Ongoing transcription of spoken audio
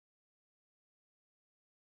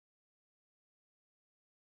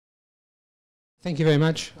Thank you very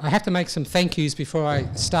much. I have to make some thank yous before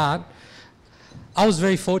I start. I was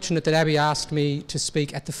very fortunate that Abby asked me to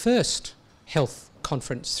speak at the first health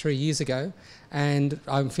conference 3 years ago, and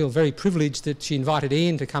I feel very privileged that she invited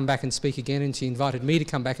Ian to come back and speak again, and she invited me to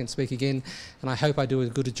come back and speak again, and I hope I do as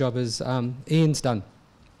good a job as Ian's done.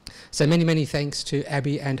 So many, many thanks to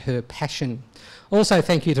Abby and her passion. Also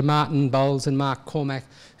thank you to Martin Bowles and Mark Cormack,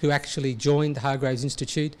 who actually joined the Hargraves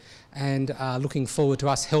Institute and are looking forward to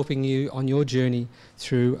us helping you on your journey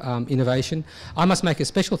through innovation. I must make a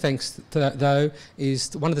special thanks, though,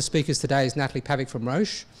 is one of the speakers today is Natalie Pavic from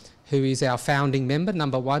Roche, who is our founding member,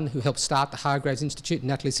 number one, who helped start the Hargraves Institute.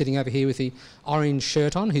 Natalie's sitting over here with the orange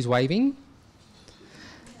shirt on, who's waving.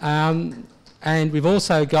 And we've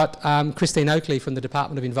also got Christine Oakley from the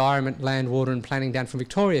Department of Environment, Land, Water and Planning down from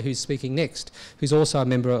Victoria, who's speaking next, who's also a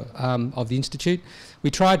member of the Institute. We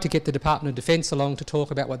tried to get the Department of Defence along to talk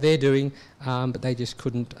about what they're doing, but they just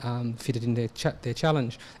couldn't fit it in their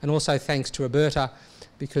challenge. And also thanks to Roberta,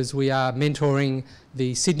 because we are mentoring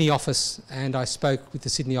the Sydney office, and I spoke with the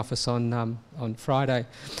Sydney office on Friday.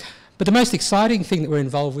 But the most exciting thing that we're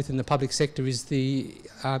involved with in the public sector is the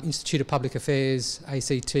Institute of Public Affairs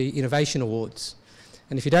ACT Innovation Awards.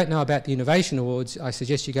 And if you don't know about the Innovation Awards, I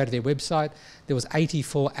suggest you go to their website. There was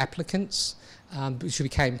 84 applicants, which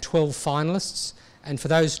became 12 finalists. And for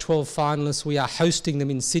those 12 finalists, we are hosting them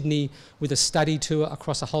in Sydney with a study tour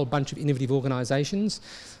across a whole bunch of innovative organisations.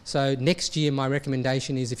 So next year, my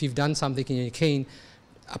recommendation is if you've done something and you're keen,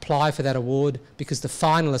 apply for that award, because the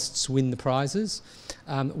finalists win the prizes.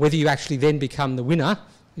 Whether you actually then become the winner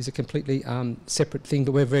is a completely separate thing,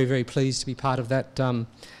 but we're very, very pleased to be part of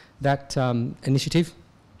that, initiative.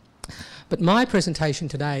 But my presentation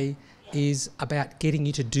today is about getting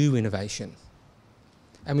you to do innovation.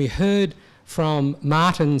 And we heard from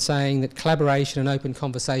Martin saying that collaboration and open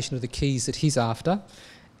conversation are the keys that he's after.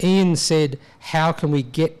 Ian said, how can we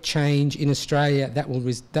get change in Australia that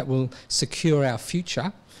will secure our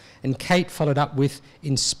future? And Kate followed up with,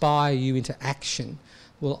 inspire you into action.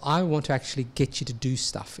 Well, I want to actually get you to do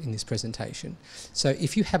stuff in this presentation. So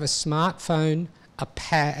if you have a smartphone,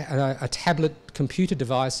 a tablet computer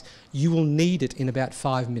device, you will need it in about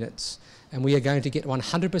 5 minutes. And we are going to get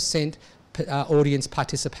 100% audience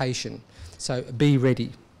participation. So be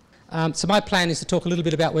ready. So my plan is to talk a little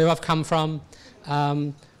bit about where I've come from,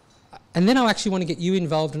 and then I actually want to get you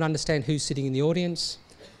involved and understand who's sitting in the audience,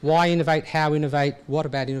 why innovate, how innovate, what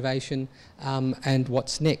about innovation, and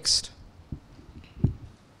what's next.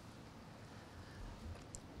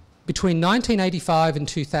 Between 1985 and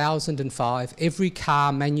 2005, every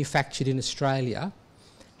car manufactured in Australia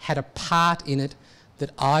had a part in it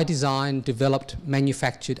that I designed, developed,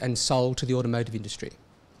 manufactured and sold to the automotive industry.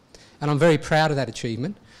 And I'm very proud of that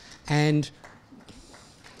achievement. And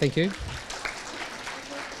thank you.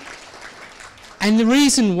 And the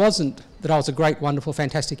reason wasn't that I was a great, wonderful,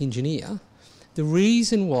 fantastic engineer. The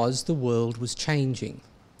reason was the world was changing.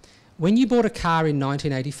 When you bought a car in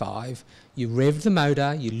 1985, you revved the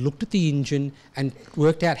motor, you looked at the engine and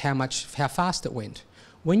worked out how fast it went.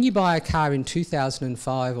 When you buy a car in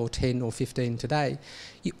 2005 or 10 or 15 today,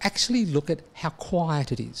 you actually look at how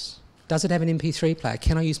quiet it is. Does it have an MP3 player?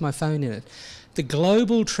 Can I use my phone in it? The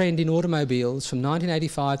global trend in automobiles from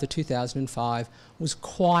 1985 to 2005 was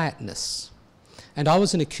quietness. And I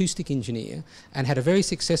was an acoustic engineer and had a very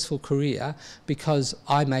successful career because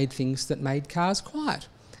I made things that made cars quiet.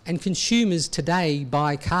 And consumers today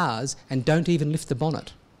buy cars and don't even lift the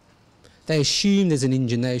bonnet. They assume there's an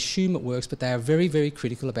engine, they assume it works, but they are very, very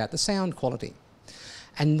critical about the sound quality.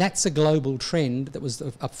 And that's a global trend that was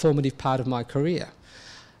a formative part of my career.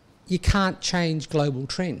 You can't change global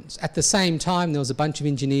trends. At the same time, there was a bunch of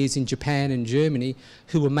engineers in Japan and Germany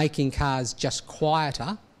who were making cars just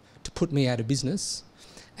quieter to put me out of business.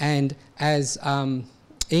 And as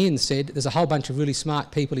Ian said, there's a whole bunch of really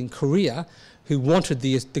smart people in Korea who wanted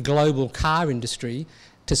the global car industry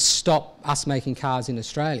to stop us making cars in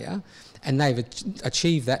Australia, and they've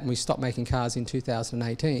achieved that, and we stopped making cars in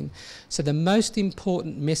 2018. So the most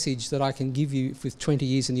important message that I can give you with 20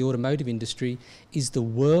 years in the automotive industry is the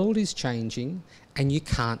world is changing and you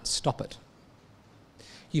can't stop it.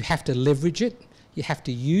 You have to leverage it, you have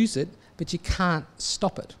to use it, but you can't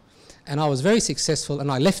stop it. And I was very successful,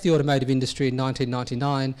 and I left the automotive industry in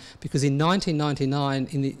 1999 because in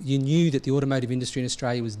 1999 you knew that the automotive industry in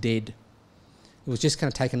Australia was dead. It was just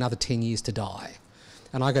going to take another 10 years to die.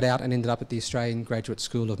 And I got out and ended up at the Australian Graduate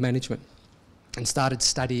School of Management and started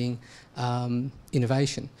studying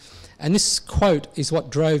innovation. And this quote is what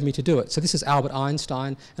drove me to do it. So this is Albert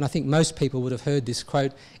Einstein, and I think most people would have heard this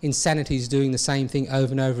quote, insanity is doing the same thing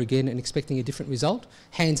over and over again and expecting a different result.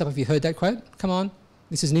 Hands up if you heard that quote. Come on.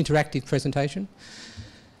 This is an interactive presentation.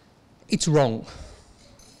 It's wrong.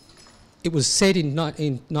 It was said in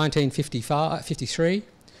 1953.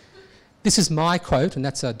 This is my quote, and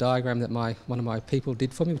that's a diagram that one of my people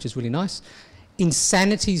did for me, which is really nice.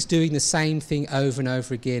 Insanity is doing the same thing over and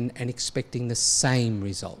over again and expecting the same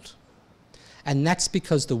result. And that's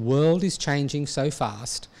because the world is changing so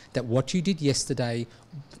fast that what you did yesterday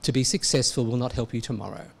to be successful will not help you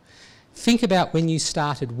tomorrow. Think about when you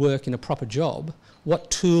started work in a proper job,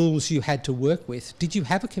 what tools you had to work with. Did you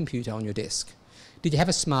have a computer on your desk? Did you have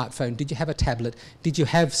a smartphone? Did you have a tablet? Did you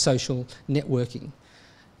have social networking?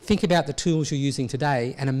 Think about the tools you're using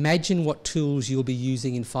today and imagine what tools you'll be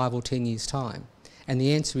using in 5 or 10 years' time. And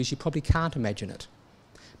the answer is you probably can't imagine it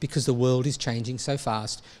because the world is changing so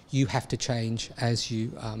fast. You have to change as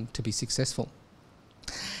you to be successful.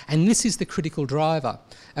 And this is the critical driver.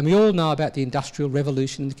 And we all know about the Industrial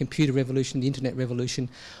Revolution, the computer revolution, the internet revolution.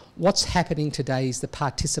 What's happening today is the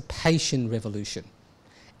participation revolution.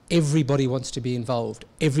 Everybody wants to be involved.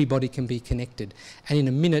 Everybody can be connected. And in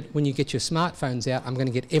a minute, when you get your smartphones out, I'm going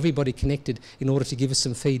to get everybody connected in order to give us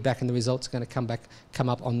some feedback, and the results are going to come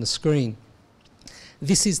up on the screen.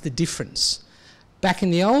 This is the difference. Back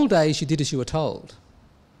in the old days, you did as you were told.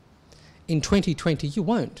 In 2020, you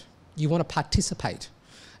won't. You want to participate.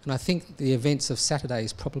 And I think the events of Saturday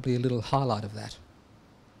is probably a little highlight of that.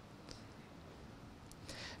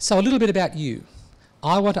 So a little bit about you.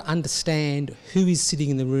 I want to understand who is sitting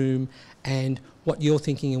in the room and what you're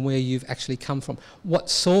thinking and where you've actually come from. What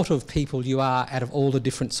sort of people you are out of all the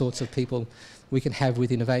different sorts of people we can have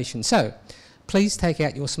with innovation. So please take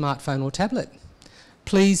out your smartphone or tablet.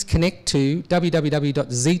 Please connect to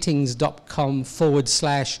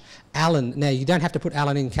www.zeetings.com/Allan. Now, you don't have to put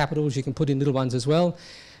Allan in capitals, you can put in little ones as well.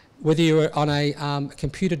 Whether you're on a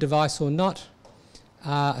computer device or not,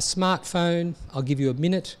 a smartphone, I'll give you a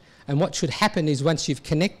minute. And what should happen is once you've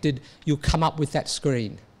connected, you'll come up with that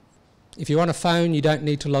screen. If you're on a phone, you don't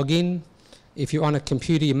need to log in. If you're on a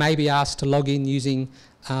computer, you may be asked to log in using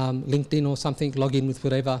LinkedIn or something, log in with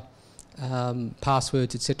whatever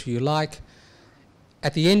passwords, etc. you like.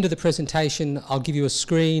 At the end of the presentation, I'll give you a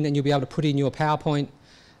screen and you'll be able to put in your PowerPoint,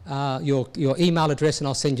 your email address, and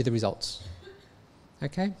I'll send you the results.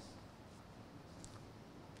 Okay?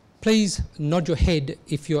 Please nod your head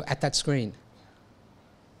if you're at that screen.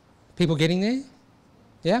 People getting there?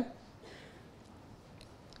 Yeah?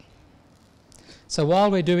 So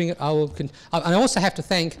while we're doing it, I also have to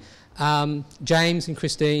thank James and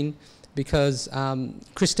Christine, because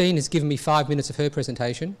Christine has given me 5 minutes of her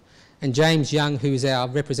presentation, and James Young, who is our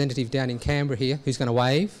representative down in Canberra here, who's going to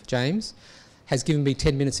wave, James, has given me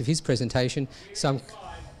 10 minutes of his presentation. So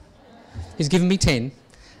he's given me 10.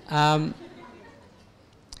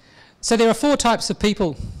 So there are 5 types of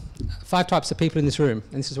people in this room,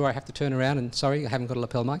 and this is where I have to turn around, and sorry, I haven't got a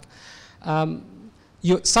lapel mic.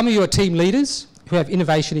 Some of you are team leaders who have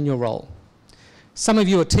innovation in your role. Some of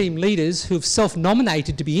you are team leaders who have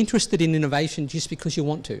self-nominated to be interested in innovation just because you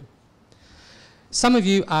want to. Some of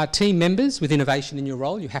you are team members with innovation in your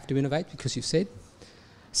role. You have to innovate because you've said.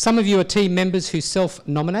 Some of you are team members who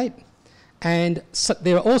self-nominate. And so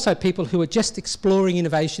there are also people who are just exploring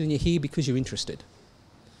innovation and you're here because you're interested.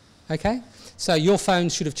 Okay? So your phone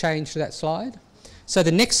should have changed to that slide. So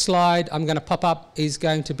the next slide I'm going to pop up is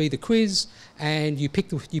going to be the quiz, and you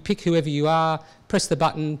pick whoever you are, press the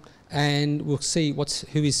button, and we'll see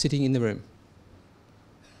who is sitting in the room.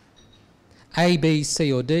 A, B,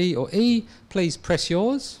 C or D or E, please press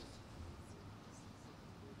yours.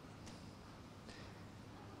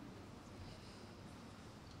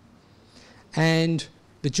 And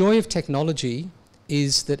the joy of technology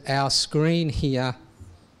is that our screen here,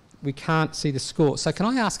 we can't see the score. So can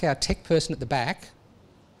I ask our tech person at the back,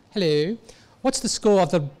 hello, what's the score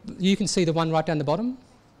of you can see the one right down the bottom?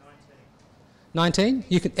 19?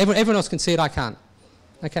 19? Everyone else can see it, I can't.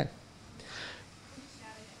 Okay.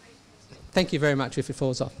 Thank you very much if it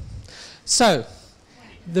falls off. So,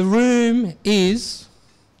 the room is,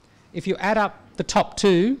 if you add up the top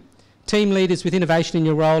 2, team leaders with innovation in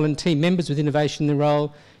your role and team members with innovation in the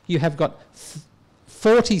role, you have got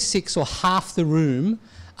 46, or half the room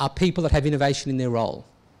are people that have innovation in their role.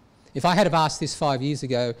 If I had have asked this 5 years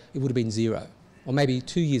ago, it would have been 0, or maybe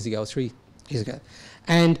 2 years ago or 3 years ago.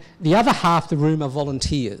 And the other half of the room are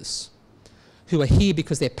volunteers who are here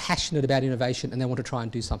because they're passionate about innovation and they want to try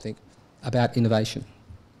and do something about innovation.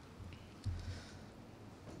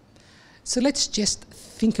 So let's just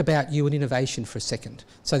think about you and innovation for a second.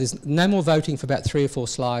 So there's no more voting for about 3 or 4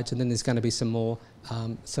 slides, and then there's going to be some more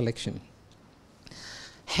selection.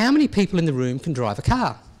 How many people in the room can drive a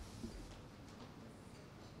car?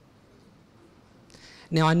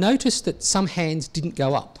 Now, I noticed that some hands didn't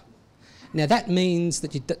go up. Now, that means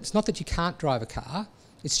that it's not that you can't drive a car,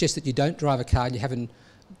 it's just that you don't drive a car and you haven't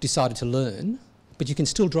decided to learn, but you can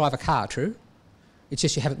still drive a car, true? It's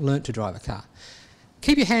just you haven't learnt to drive a car.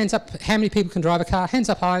 Keep your hands up. How many people can drive a car? Hands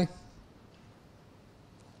up high.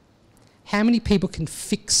 How many people can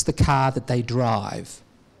fix the car that they drive?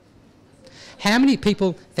 How many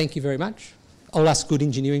people, thank you very much, all us good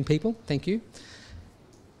engineering people, thank you.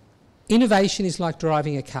 Innovation is like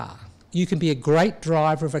driving a car. You can be a great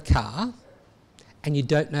driver of a car and you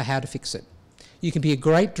don't know how to fix it. You can be a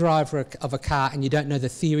great driver of a car and you don't know the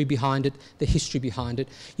theory behind it, the history behind it.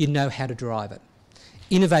 You know how to drive it.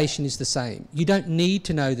 Innovation is the same. You don't need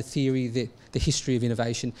to know the theory, the history of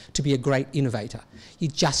innovation to be a great innovator. You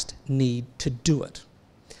just need to do it.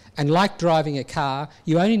 And like driving a car,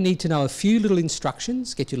 you only need to know a few little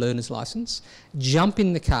instructions, get your learner's licence, jump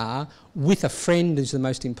in the car with a friend is the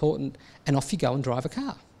most important, and off you go and drive a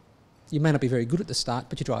car. You may not be very good at the start,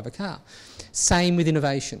 but you drive a car. Same with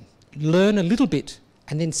innovation. Learn a little bit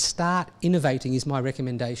and then start innovating is my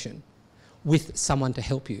recommendation, with someone to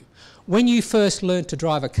help you. When you first learned to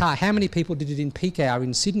drive a car, how many people did it in peak hour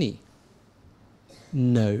in Sydney?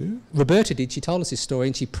 No. Roberta did. She told us this story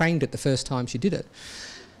and she pranged it the first time she did it.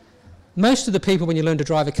 Most of the people, when you learn to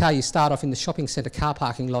drive a car, you start off in the shopping centre car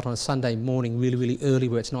parking lot on a Sunday morning really, really early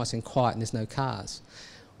where it's nice and quiet and there's no cars.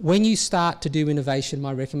 When you start to do innovation,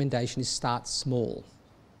 my recommendation is start small.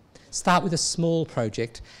 Start with a small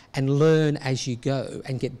project and learn as you go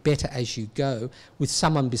and get better as you go with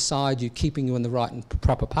someone beside you keeping you on the right and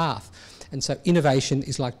proper path. And so innovation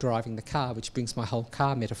is like driving the car, which brings my whole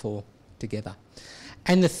car metaphor together.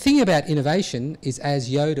 And the thing about innovation is, as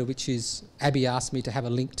Yoda, which is, Abby asked me to have a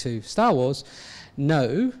link to Star Wars,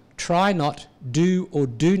 no, try not, do or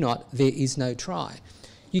do not, there is no try.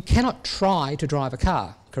 You cannot try to drive a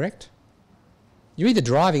car, correct? You're either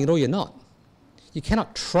driving it or you're not. You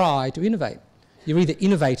cannot try to innovate. You're either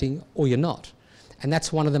innovating or you're not. And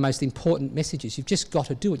that's one of the most important messages. You've just got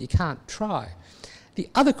to do it. You can't try. The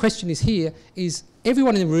other question is here is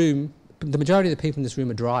everyone in the room, the majority of the people in this room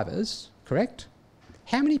are drivers, correct?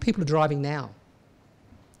 How many people are driving now?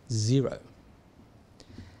 0.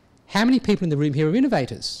 How many people in the room here are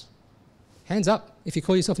innovators? Hands up if you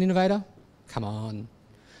call yourself an innovator. Come on.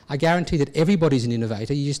 I guarantee that everybody's an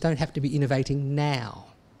innovator. You just don't have to be innovating now.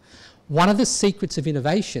 One of the secrets of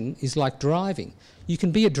innovation is like driving. You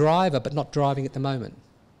can be a driver but not driving at the moment.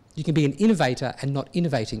 You can be an innovator and not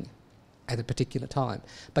innovating at a particular time.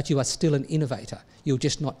 But you are still an innovator. You're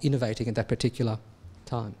just not innovating at that particular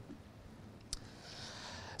time.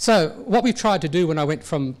 So what we've tried to do when I went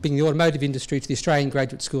from being in the automotive industry to the Australian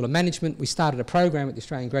Graduate School of Management, we started a program at the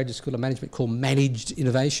Australian Graduate School of Management called Managed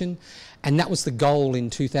Innovation, and that was the goal in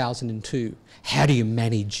 2002. How do you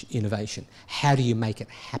manage innovation? How do you make it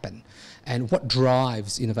happen? And what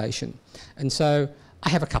drives innovation? And so I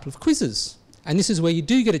have a couple of quizzes, and this is where you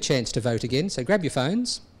do get a chance to vote again, so grab your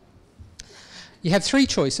phones. You have 3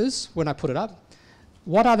 choices when I put it up.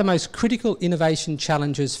 What are the most critical innovation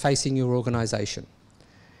challenges facing your organisation?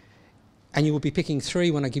 And you will be picking 3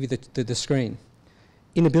 when I give you the screen.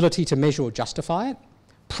 Inability to measure or justify it,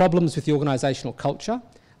 problems with the organisational culture,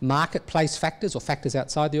 marketplace factors or factors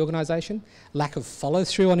outside the organisation, lack of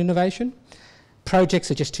follow-through on innovation, projects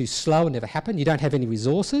are just too slow and never happen, you don't have any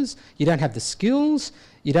resources, you don't have the skills,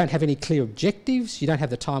 you don't have any clear objectives, you don't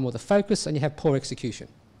have the time or the focus, and you have poor execution.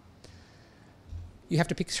 You have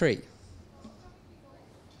to pick 3.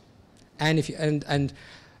 And, and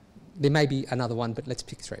there may be another one, but let's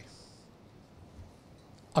pick 3.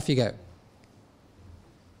 Off you go.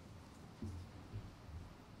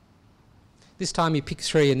 This time you pick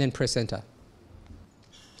 3 and then press enter.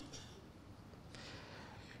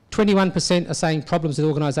 21% are saying problems with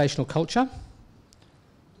organisational culture.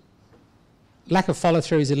 Lack of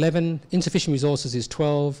follow-through is 11, insufficient resources is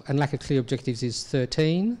 12, and lack of clear objectives is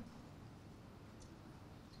 13.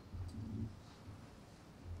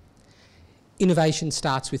 Innovation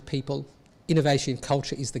starts with people. Innovation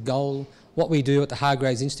culture is the goal. What we do at the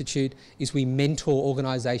Hargraves Institute is we mentor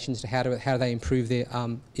organisations to how do they improve their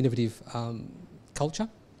innovative culture.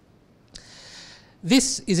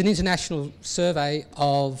 This is an international survey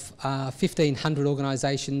of 1,500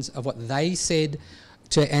 organisations of what they said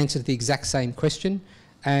to answer the exact same question,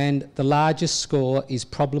 and the largest score is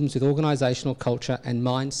problems with organisational culture and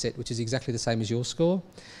mindset, which is exactly the same as your score.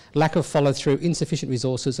 Lack of follow-through, insufficient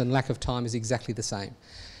resources and lack of time is exactly the same.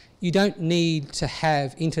 You don't need to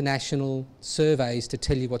have international surveys to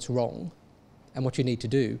tell you what's wrong and what you need to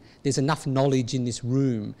do. There's enough knowledge in this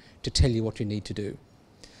room to tell you what you need to do.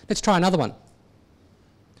 Let's try another one.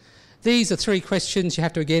 These are 3 questions you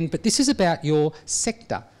have to again, but this is about your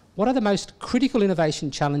sector. What are the most critical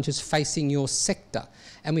innovation challenges facing your sector?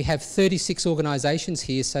 And we have 36 organisations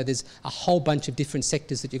here, so there's a whole bunch of different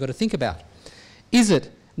sectors that you've got to think about. Is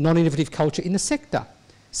it non-innovative culture in the sector?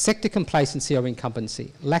 Sector complacency or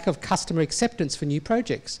incumbency? Lack of customer acceptance for new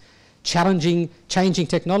projects? Changing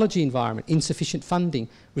technology environment? Insufficient funding?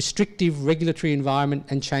 Restrictive regulatory environment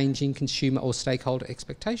and changing consumer or stakeholder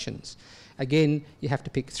expectations? Again, you have to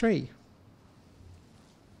pick 3.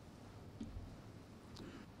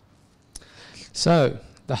 So,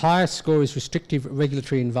 the highest score is restrictive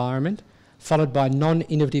regulatory environment, followed by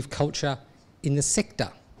non-innovative culture in the sector.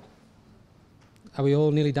 Are we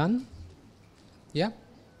all nearly done? Yeah?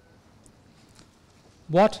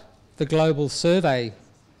 What the global survey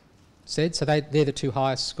said, so they're the 2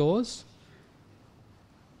 highest scores.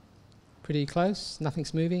 Pretty close,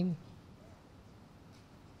 nothing's moving.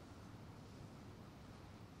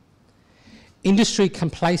 Industry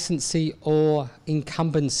complacency or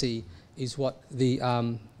incumbency is what the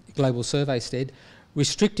global survey said.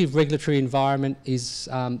 Restrictive regulatory environment is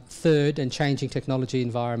 3rd and changing technology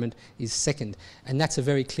environment is 2nd. And that's a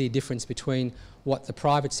very clear difference between what the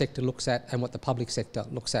private sector looks at and what the public sector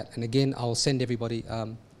looks at. And again, I'll send everybody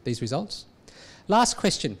these results. Last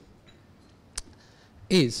question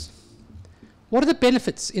is, what are the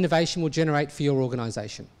benefits innovation will generate for your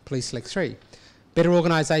organisation? Please select 3. Better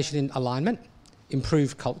organisation in alignment,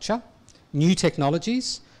 improved culture, new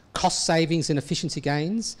technologies, cost savings and efficiency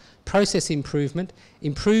gains, process improvement,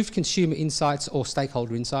 improved consumer insights or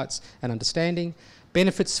stakeholder insights and understanding,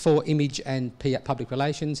 benefits for image and public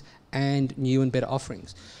relations, and new and better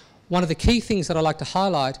offerings. One of the key things that I like to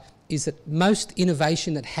highlight is that most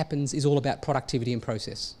innovation that happens is all about productivity and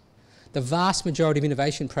process. The vast majority of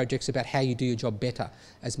innovation projects are about how you do your job better,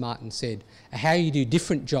 as Martin said. How you do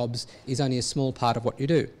different jobs is only a small part of what you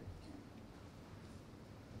do.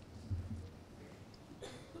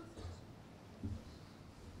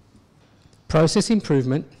 Process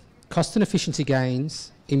improvement, cost and efficiency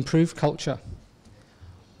gains, improved culture.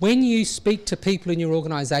 When you speak to people in your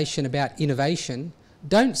organisation about innovation,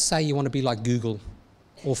 don't say you want to be like Google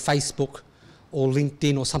or Facebook or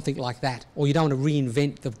LinkedIn or something like that, or you don't want to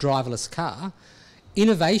reinvent the driverless car.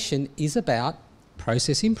 Innovation is about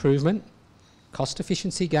process improvement, cost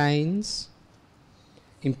efficiency gains,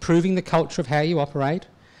 improving the culture of how you operate.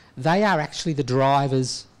 They are actually the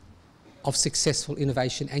drivers of successful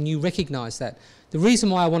innovation, and you recognise that. The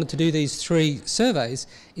reason why I wanted to do these 3 surveys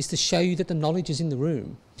is to show you that the knowledge is in the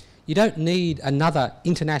room. You don't need another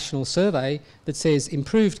international survey that says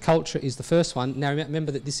improved culture is the first one. Now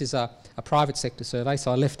remember that this is a private sector survey,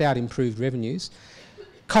 so I left out improved revenues.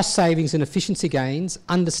 Cost savings and efficiency gains,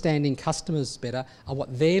 understanding customers better are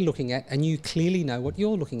what they're looking at, and you clearly know what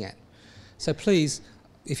you're looking at. So please,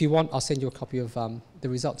 if you want, I'll send you a copy of the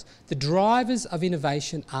results. The drivers of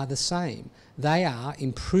innovation are the same. They are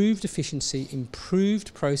improved efficiency,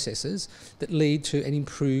 improved processes that lead to an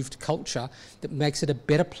improved culture that makes it a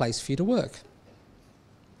better place for you to work.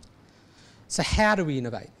 So how do we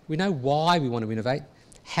innovate? We know why we want to innovate.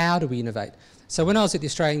 How do we innovate? So when I was at the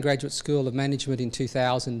Australian Graduate School of Management in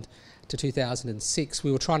 2000 to 2006,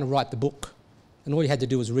 we were trying to write the book, and all you had to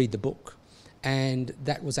do was read the book, and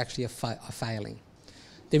that was actually a failing.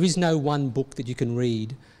 There is no one book that you can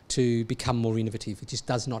read to become more innovative. It just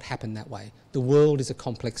does not happen that way. The world is a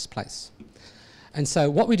complex place. And so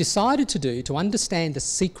what we decided to do, to understand the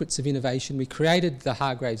secrets of innovation, we created the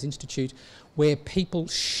Hargraves Institute, where people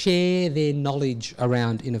share their knowledge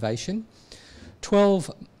around innovation.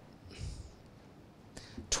 12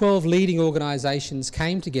 leading organisations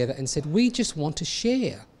came together and said, we just want to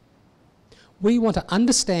share. We want to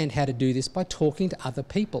understand how to do this by talking to other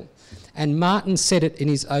people. And Martin said it in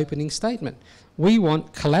his opening statement. We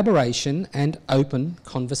want collaboration and open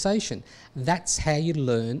conversation. That's how you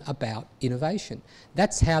learn about innovation.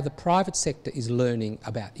 That's how the private sector is learning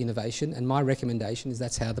about innovation, and my recommendation is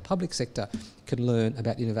that's how the public sector can learn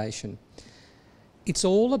about innovation. It's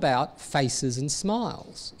all about faces and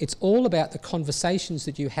smiles. It's all about the conversations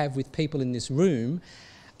that you have with people in this room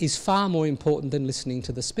is far more important than listening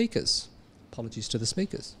to the speakers. Apologies to the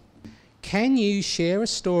speakers. Can you share a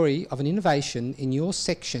story of an innovation in your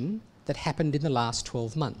section that happened in the last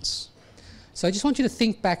 12 months? So I just want you to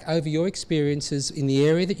think back over your experiences in the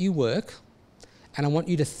area that you work, and I want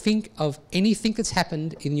you to think of anything that's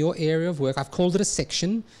happened in your area of work. I've called it a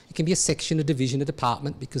section. It can be a section, a division, a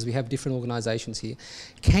department, because we have different organisations here.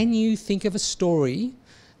 Can you think of a story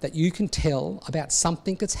that you can tell about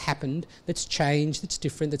something that's happened, that's changed, that's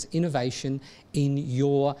different, that's innovation in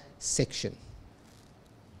your section?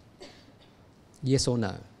 Yes or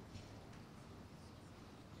no?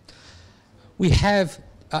 We have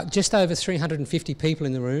just over 350 people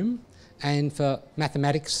in the room, and for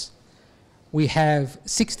mathematics, we have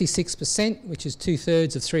 66%, which is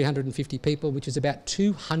 2/3 of 350 people, which is about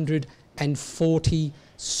 240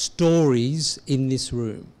 stories in this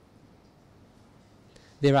room.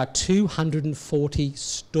 There are 240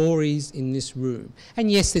 stories in this room.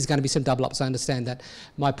 And yes, there's going to be some double ups, I understand that.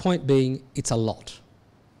 My point being, it's a lot.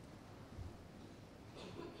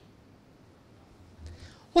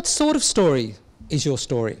 What sort of story is your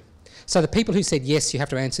story? So the people who said yes, you have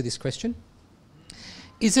to answer this question.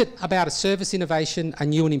 Is it about a service innovation, a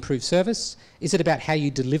new and improved service? Is it about how you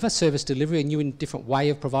deliver service delivery, a new and different way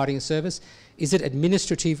of providing a service? Is it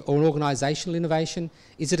administrative or an organisational innovation?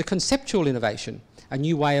 Is it a conceptual innovation, a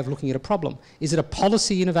new way of looking at a problem? Is it a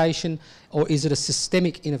policy innovation, or is it a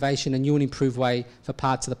systemic innovation, a new and improved way for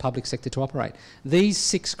parts of the public sector to operate? These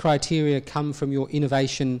 6 criteria come from your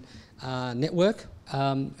innovation network,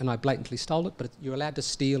 and I blatantly stole it, but you're allowed to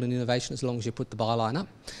steal an innovation as long as you put the byline up.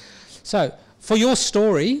 So, for your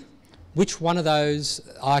story, which one of those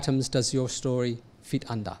items does your story fit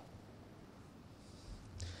under?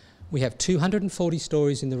 We have 240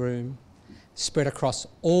 stories in the room, spread across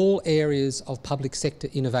all areas of public sector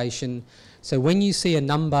innovation. So when you see a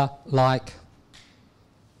number like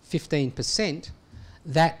 15%,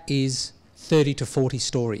 that is 30 to 40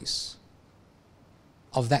 stories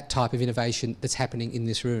of that type of innovation that's happening in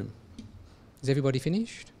this room. Is everybody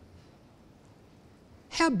finished?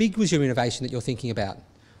 How big was your innovation that you're thinking about?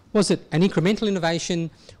 Was it an incremental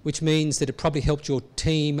innovation, which means that it probably helped your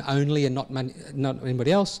team only and not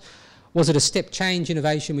anybody else? Was it a step change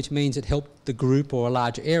innovation, which means it helped the group or a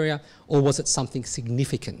larger area? Or was it something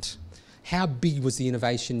significant? How big was the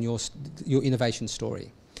innovation, your innovation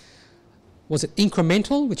story? Was it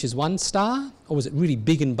incremental, which is 1 star? Or was it really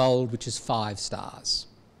big and bold, which is 5 stars?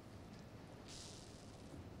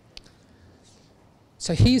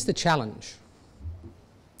 So here's the challenge.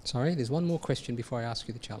 Sorry, there's one more question before I ask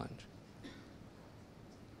you the challenge.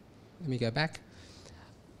 Let me go back.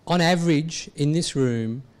 On average, in this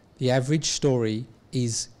room, the average story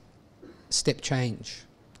is step change.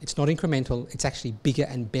 It's not incremental, it's actually bigger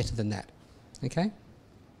and better than that. Okay?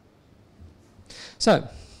 So,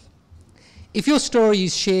 if your story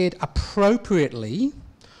is shared appropriately,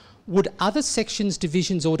 would other sections,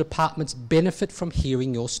 divisions or departments benefit from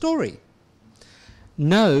hearing your story?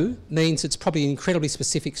 No means it's probably an incredibly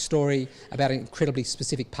specific story about an incredibly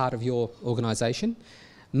specific part of your organisation.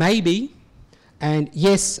 Maybe, and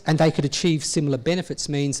yes, and they could achieve similar benefits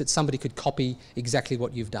means that somebody could copy exactly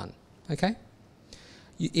what you've done. Okay?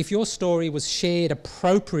 If your story was shared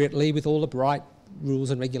appropriately with all the right rules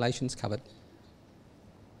and regulations covered.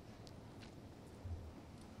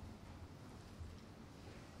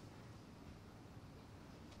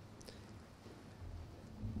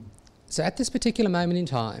 So at this particular moment in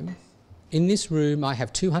time, in this room I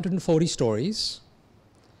have 240 stories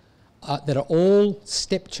that are all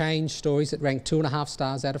step change stories that rank 2.5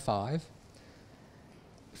 stars out of 5.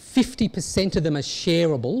 50% of them are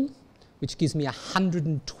shareable, which gives me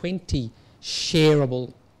 120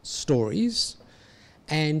 shareable stories.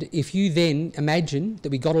 And if you then imagine that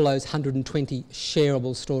we got all those 120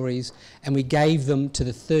 shareable stories and we gave them to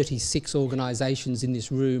the 36 organisations in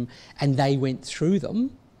this room and they went through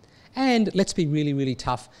them, and let's be really, really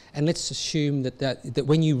tough, and let's assume that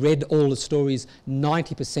when you read all the stories,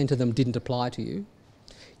 90% of them didn't apply to you.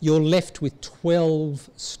 You're left with 12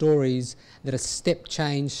 stories that are step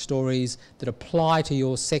change stories that apply to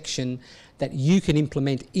your section that you can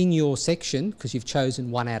implement in your section, because you've chosen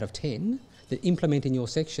 1 out of 10, that implement in your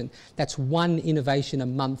section. That's 1 innovation a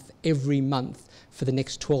month, every month, for the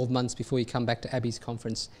next 12 months before you come back to Abby's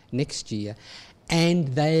conference next year.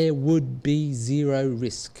 And there would be 0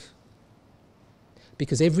 risk,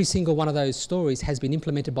 because every single one of those stories has been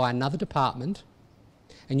implemented by another department,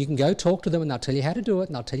 and you can go talk to them and they'll tell you how to do it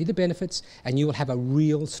and they'll tell you the benefits, and you will have a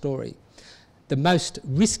real story. The most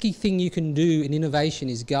risky thing you can do in innovation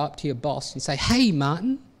is go up to your boss and say, "Hey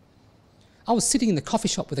Martin, I was sitting in the coffee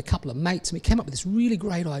shop with a couple of mates and we came up with this really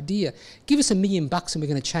great idea. Give us $1 million and we're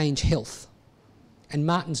going to change health." And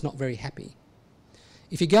Martin's not very happy.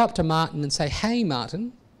 If you go up to Martin and say, "Hey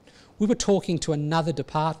Martin, we were talking to another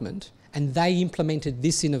department and they implemented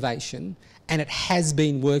this innovation and it has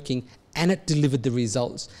been working and it delivered the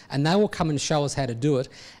results and they will come and show us how to do it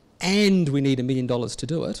and we need $1 million to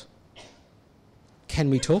do it. Can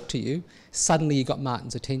we talk to you?" Suddenly you got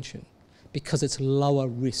Martin's attention because it's lower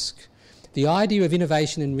risk. The idea of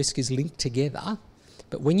innovation and risk is linked together,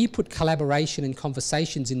 but when you put collaboration and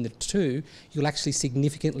conversations in the two, you'll actually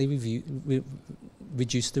significantly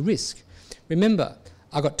reduce the risk. Remember,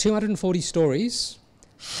 I've got 240 stories.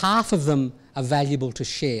 Half of them are valuable to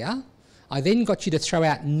share. I then got you to throw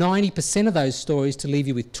out 90% of those stories to leave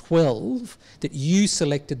you with 12 that you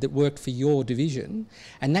selected that worked for your division,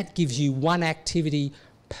 and that gives you one activity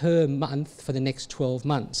per month for the next 12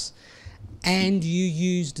 months. And you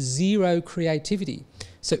used zero creativity.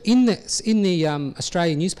 So in the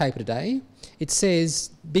Australian newspaper today, it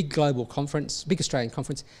says, big Australian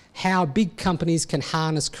conference, how big companies can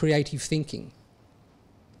harness creative thinking.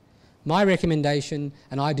 My recommendation,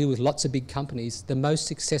 and I deal with lots of big companies, the most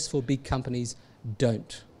successful big companies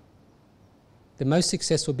don't. The most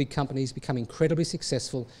successful big companies become incredibly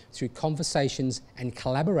successful through conversations and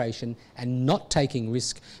collaboration and not taking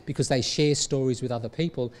risk, because they share stories with other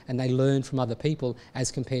people and they learn from other people,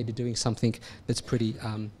 as compared to doing something that's pretty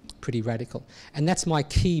radical. And that's my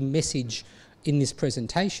key message in this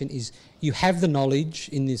presentation is you have the knowledge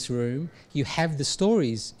in this room, you have the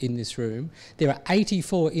stories in this room. There are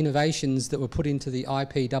 84 innovations that were put into the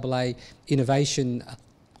IPAA Innovation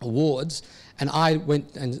Awards, and I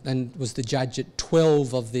went and was the judge at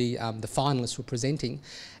 12 of the finalists were presenting,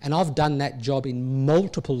 and I've done that job in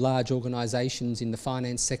multiple large organisations in the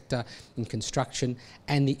finance sector, in construction,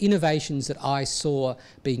 and the innovations that I saw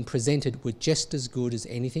being presented were just as good as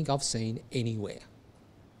anything I've seen anywhere.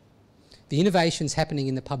 The innovations happening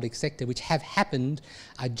in the public sector, which have happened,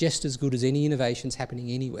 are just as good as any innovations happening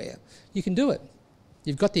anywhere. You can do it.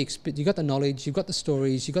 You've got the knowledge, you've got the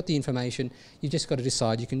stories, you've got the information, you've just got to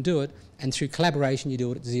decide you can do it, and through collaboration you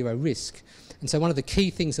do it at zero risk. And so one of the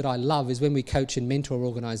key things that I love is when we coach and mentor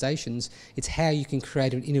organisations, it's how you can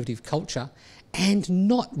create an innovative culture and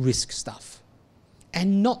not risk stuff,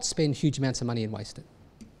 and not spend huge amounts of money and waste it.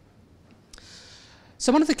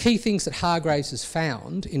 So one of the key things that Hargreaves has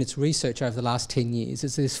found in its research over the last 10 years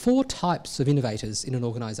is there's 4 types of innovators in an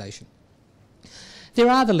organisation. There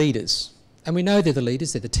are the leaders, and we know they're the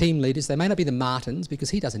leaders, they're the team leaders. They may not be the Martins, because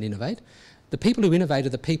he doesn't innovate. The people who innovate are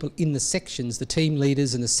the people in the sections. The team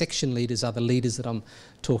leaders and the section leaders are the leaders that I'm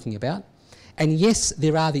talking about. And yes,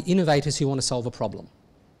 there are the innovators who want to solve a problem.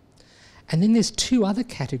 And then there's 2 other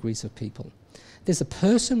categories of people. There's a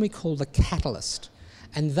person we call the catalyst.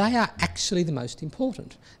 And they are actually the most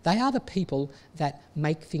important. They are the people that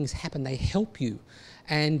make things happen. They help you.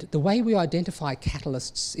 And the way we identify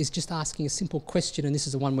catalysts is just asking a simple question, and this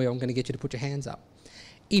is the one where I'm going to get you to put your hands up.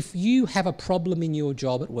 If you have a problem in your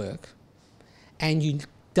job at work and you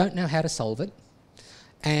don't know how to solve it,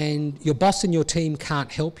 and your boss and your team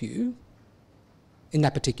can't help you in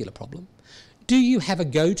that particular problem, do you have a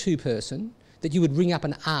go-to person that you would ring up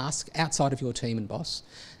and ask outside of your team and boss,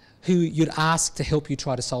 who you'd ask to help you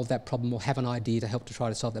try to solve that problem, or have an idea to help to try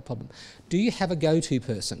to solve that problem? Do you have a go-to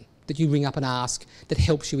person that you ring up and ask that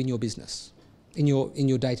helps you in your business, in your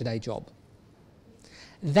day-to-day job?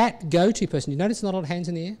 That go-to person, you notice not a lot of hands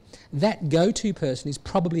in the air? That go-to person is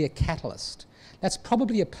probably a catalyst. That's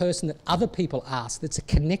probably a person that other people ask, that's a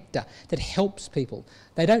connector, that helps people.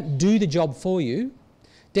 They don't do the job for you.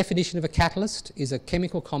 Definition of a catalyst is a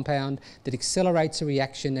chemical compound that accelerates a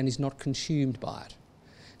reaction and is not consumed by it.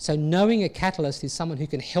 So knowing a catalyst is someone who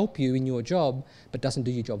can help you in your job but doesn't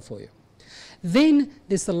do your job for you. Then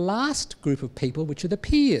there's the last group of people, which are the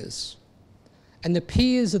peers. And the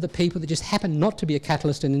peers are the people that just happen not to be a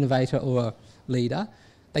catalyst, an innovator or a leader.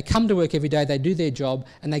 They come to work every day, they do their job,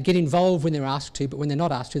 and they get involved when they're asked to, but when they're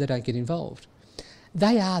not asked to, they don't get involved.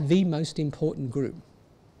 They are the most important group,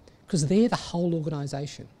 because they're the whole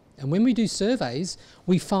organisation. And when we do surveys,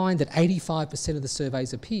 we find that 85% of the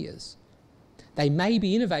surveys are peers. They may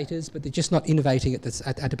be innovators, but they're just not innovating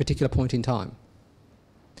at a particular point in time.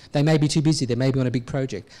 They may be too busy, they may be on a big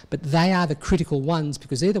project, but they are the critical ones,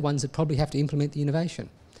 because they're the ones that probably have to implement the innovation,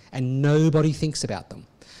 and nobody thinks about them.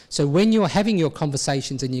 So when you're having your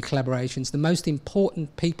conversations and your collaborations, the most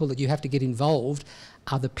important people that you have to get involved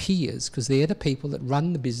are the peers, because they're the people that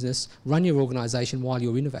run the business, run your organisation while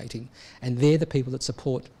you're innovating, and they're the people that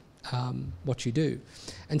support what you do.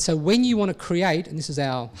 And so when you want to create, and this is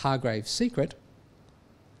our Hargreaves secret,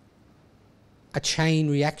 a chain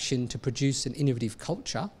reaction to produce an innovative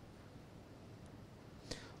culture,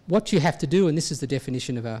 what you have to do, and this is the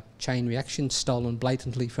definition of a chain reaction stolen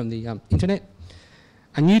blatantly from the internet,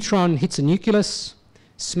 a neutron hits a nucleus,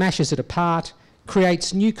 smashes it apart,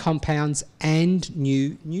 creates new compounds and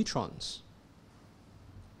new neutrons.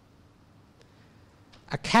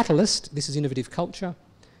 A catalyst, this is innovative culture,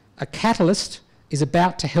 a catalyst is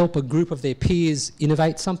about to help a group of their peers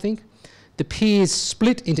innovate something. The peers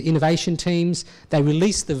split into innovation teams, they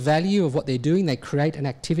release the value of what they're doing, they create an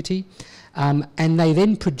activity, and they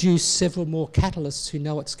then produce several more catalysts who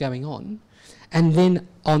know what's going on, and then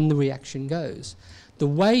on the reaction goes. The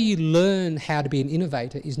way you learn how to be an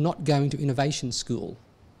innovator is not going to innovation school.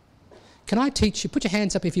 Can I teach you, put your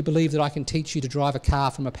hands up if you believe that I can teach you to drive a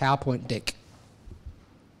car from a PowerPoint deck?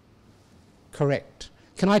 Correct.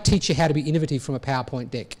 Can I teach you how to be innovative from a PowerPoint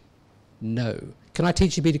deck? No. Can I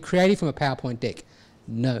teach you to be creative from a PowerPoint deck?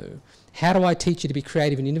 No. How do I teach you to be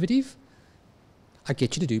creative and innovative? I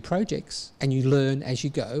get you to do projects, and you learn as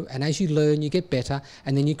you go, and as you learn you get better,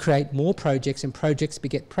 and then you create more projects, and projects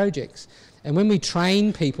beget projects. And when we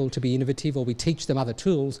train people to be innovative, or we teach them other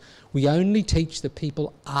tools, we only teach the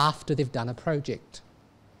people after they've done a project.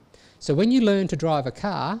 So when you learn to drive a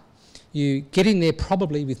car, you get in there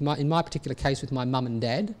probably with in my particular case with my mum and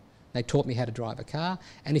dad. They taught me how to drive a car.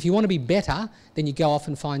 And if you want to be better, then you go off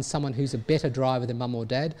and find someone who's a better driver than mum or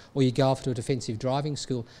dad, or you go off to a defensive driving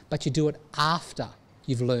school, but you do it after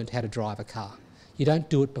you've learned how to drive a car. You don't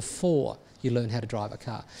do it before you learn how to drive a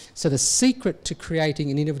car. So the secret to creating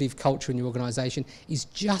an innovative culture in your organisation is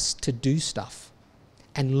just to do stuff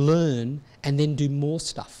and learn and then do more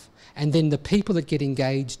stuff. And then the people that get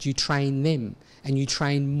engaged, you train them and you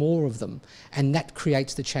train more of them, and that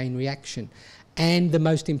creates the chain reaction. And the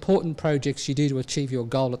most important projects you do to achieve your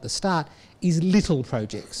goal at the start is little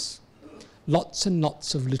projects. Lots and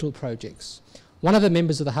lots of little projects. One of the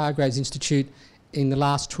members of the Hargraves Institute in the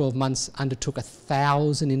last 12 months undertook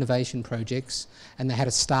 1,000 innovation projects, and they had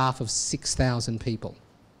a staff of 6,000 people.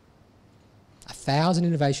 1,000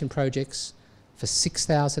 innovation projects for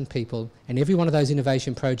 6,000 people, and every one of those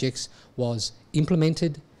innovation projects was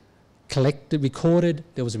implemented, collected, recorded,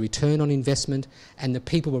 there was a return on investment, and the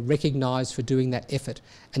people were recognised for doing that effort.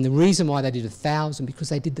 And the reason why they did 1,000, because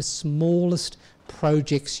they did the smallest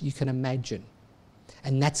projects you can imagine.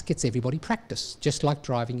 And that gets everybody practice, just like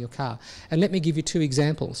driving your car. And let me give you two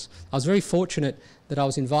examples. I was very fortunate that I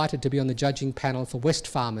was invited to be on the judging panel for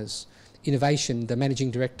Wesfarmers Innovation, the managing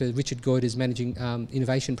director, Richard Goyder's managing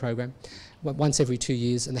innovation program, once every 2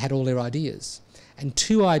 years, and they had all their ideas. And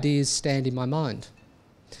two ideas stand in my mind.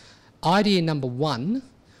 Idea number one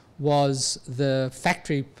was the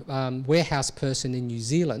factory warehouse person in New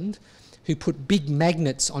Zealand who put big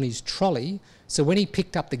magnets on his trolley, so when he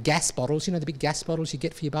picked up the gas bottles, you know the big gas bottles you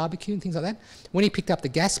get for your barbecue and things like that? When he picked up the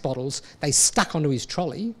gas bottles, they stuck onto his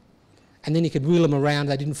trolley, and then he could wheel them around,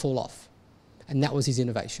 they didn't fall off. And that was his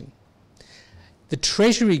innovation. The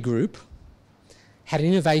Treasury Group had an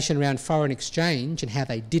innovation around foreign exchange and how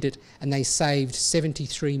they did it, and they saved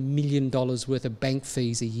 $73 million worth of bank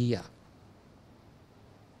fees a year.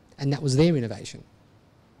 And that was their innovation.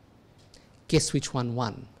 Guess which one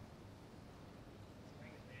won?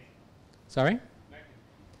 Sorry?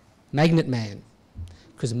 Magnet Man.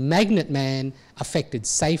 Because Magnet Man affected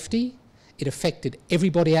safety, it affected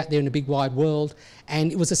everybody out there in the big wide world, and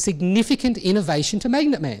it was a significant innovation to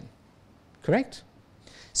Magnet Man. Correct?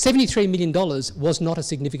 $73 million was not a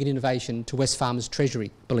significant innovation to Wesfarmers Treasury,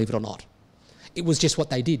 believe it or not. It was just what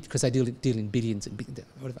they did, because they deal in billions and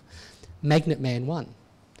whatever. Magnet Man won.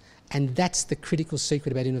 And that's the critical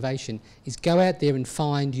secret about innovation, is go out there and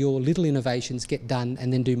find your little innovations, get done,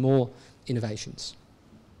 and then do more innovations.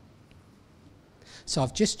 So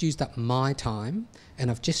I've just used up my time, and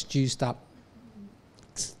I've just used up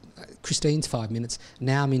Christine's 5 minutes.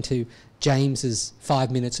 Now I'm into James's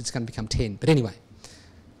 5 minutes, it's going to become 10. But anyway.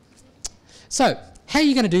 So, how are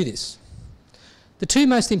you going to do this? The two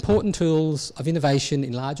most important tools of innovation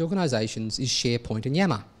in large organisations is SharePoint and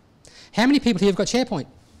Yammer. How many people here have got SharePoint?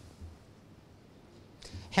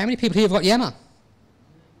 How many people here have got Yammer?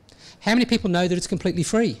 How many people know that it's completely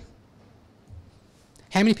free?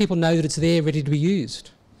 How many people know that it's there ready to be used?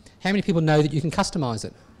 How many people know that you can customise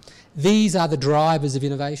it? These are the drivers of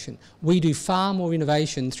innovation. We do far more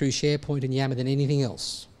innovation through SharePoint and Yammer than anything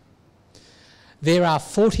else. There are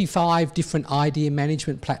 45 different idea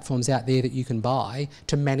management platforms out there that you can buy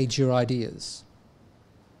to manage your ideas.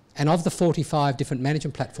 And of the 45 different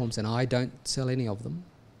management platforms, and I don't sell any of them,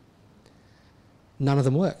 none of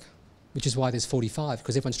them work, which is why there's 45,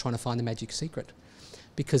 because everyone's trying to find the magic secret.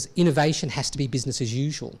 Because innovation has to be business as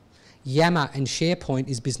usual. Yammer and SharePoint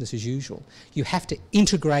is business as usual. You have to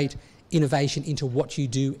integrate innovation into what you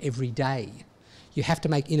do every day. You have to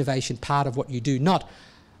make innovation part of what you do, not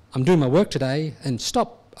I'm doing my work today and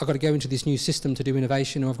stop, I've got to go into this new system to do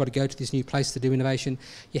innovation, or I've got to go to this new place to do innovation.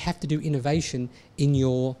 You have to do innovation in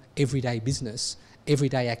your everyday business,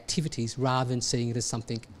 everyday activities, rather than seeing it as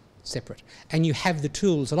something separate. And you have the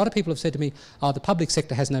tools. A lot of people have said to me, oh, the public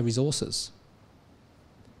sector has no resources.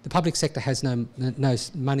 The public sector has no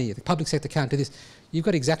money. The public sector can't do this. You've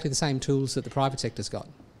got exactly the same tools that the private sector's got.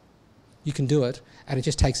 You can do it, and it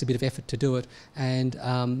just takes a bit of effort to do it, and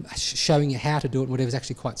showing you how to do it, whatever, is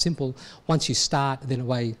actually quite simple. Once you start, then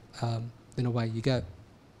away you go.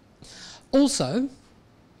 Also,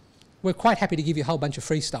 we're quite happy to give you a whole bunch of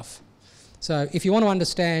free stuff. So if you want to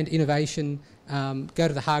understand innovation, go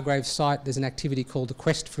to the Hargraves site. There's an activity called the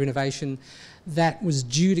Quest for Innovation that was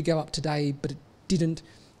due to go up today, but it didn't.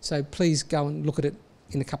 So please go and look at it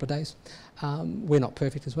in a couple of days. We're not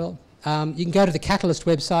perfect as well. You can go to the Catalyst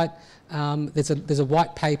website. There's a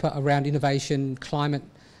white paper around innovation, climate,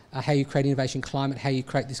 how you create innovation, climate, how you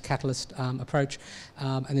create this Catalyst approach.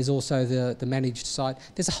 And there's also the managed site.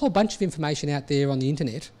 There's a whole bunch of information out there on the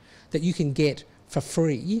internet that you can get for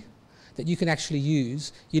free, that you can actually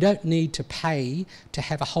use. You don't need to pay to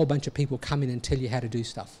have a whole bunch of people come in and tell you how to do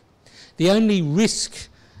stuff. The only risk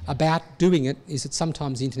about doing it is that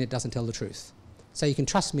sometimes the internet doesn't tell the truth. So you can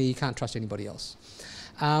trust me, you can't trust anybody else.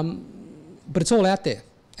 But it's all out there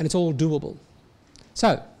and it's all doable.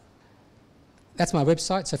 So that's my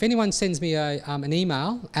website. So if anyone sends me an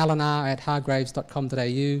email,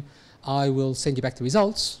 allanr@hargraves.com.au, I will send you back the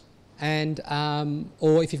results. And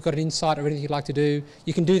or if you've got an insight or anything you'd like to do,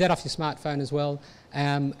 you can do that off your smartphone as well.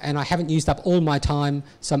 And I haven't used up all my time,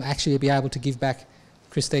 so I'm actually be able to give back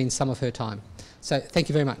Christine some of her time. So thank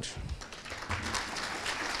you very much.